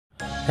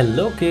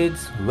Hello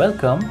kids,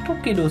 welcome to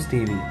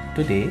KiddosTV.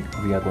 Today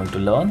we are going to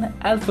learn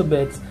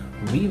alphabets.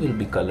 We will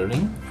be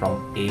coloring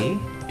from A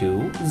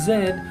to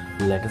Z.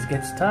 Let us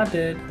get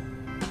started.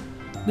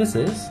 This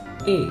is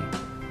A.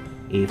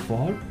 A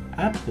for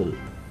apple.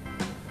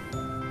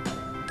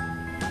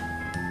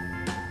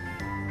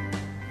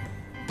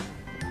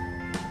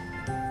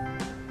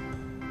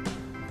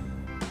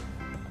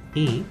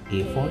 A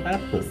for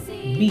apple.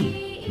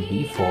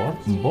 B for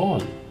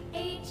ball.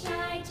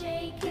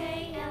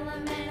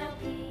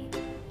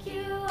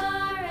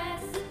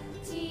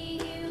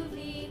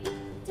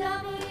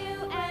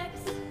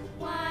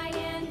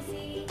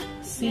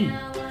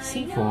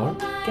 C for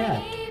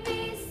cat.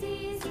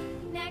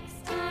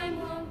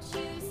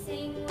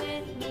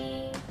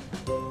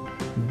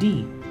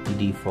 D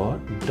for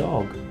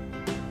dog.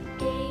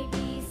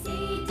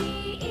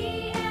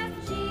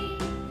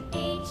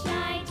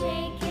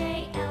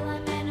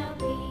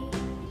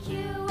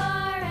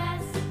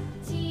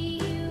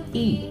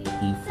 E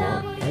for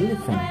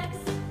elephant.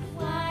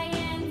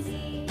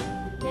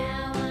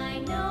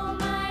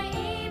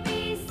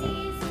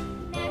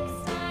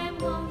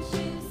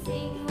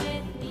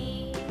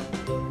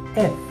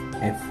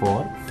 F for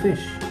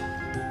fish.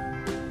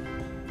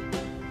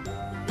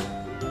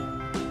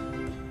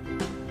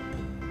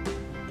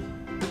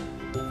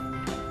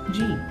 G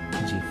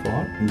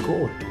for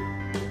goat.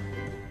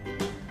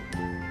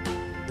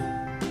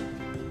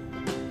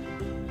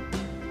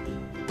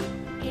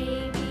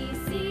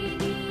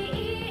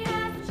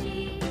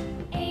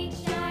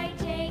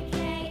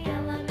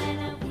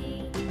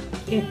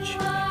 H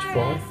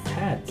for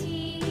hat.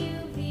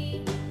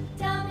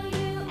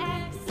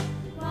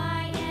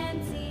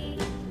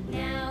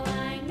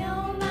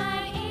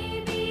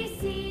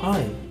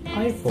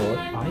 I for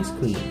ice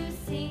cream.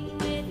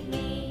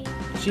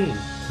 J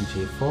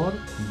for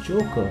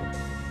joker.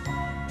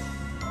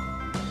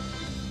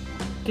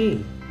 K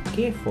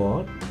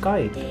for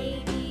kite.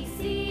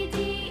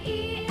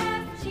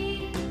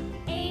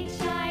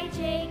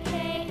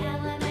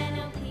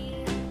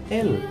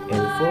 L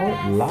for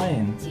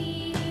lion.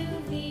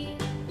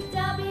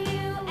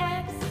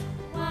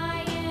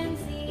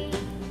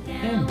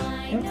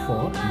 M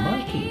for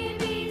monkey.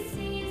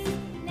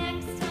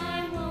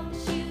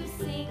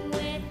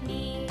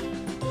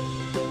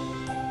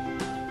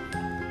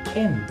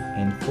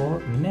 N for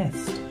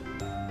nest.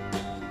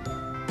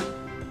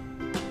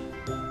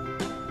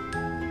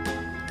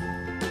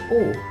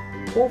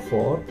 O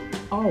for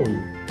owl.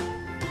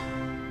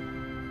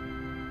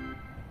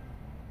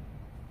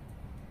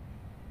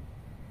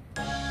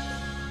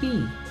 P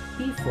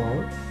for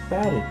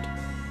parrot.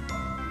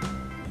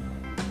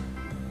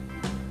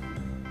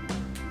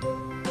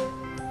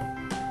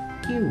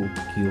 Q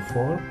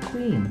for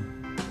queen.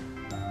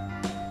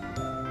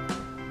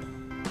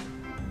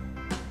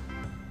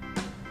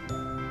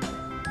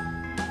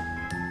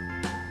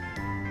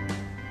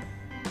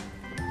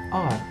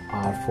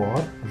 R for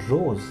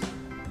rose.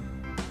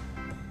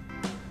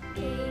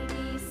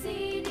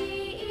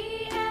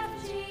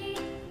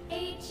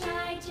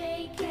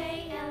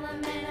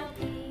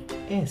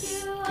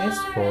 S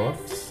for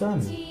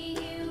sun.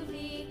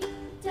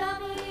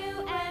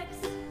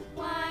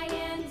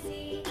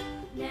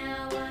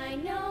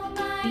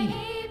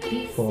 T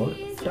for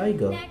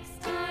tiger.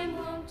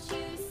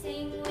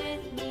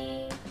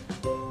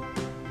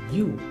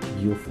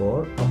 U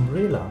for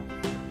umbrella.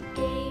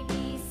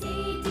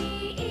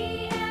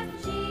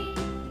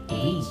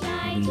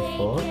 V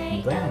for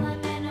van.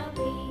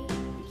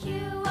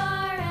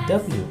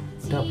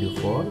 W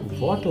for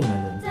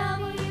watermelon.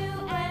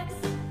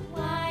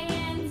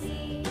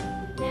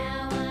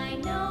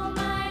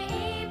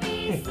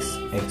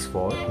 X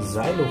for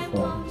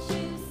xylophone.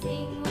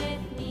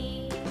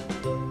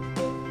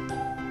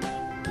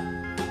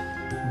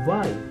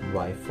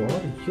 Y for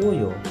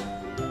yo-yo.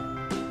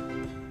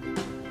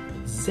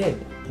 Z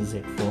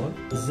for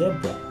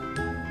zebra.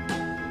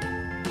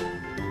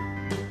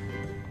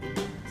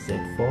 Z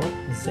for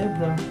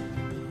zebra.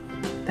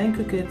 Thank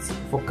you kids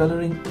for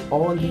coloring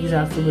all these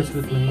alphabets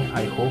with me.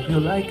 I hope you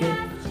like it.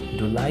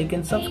 Do like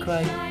and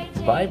subscribe.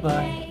 Bye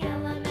bye.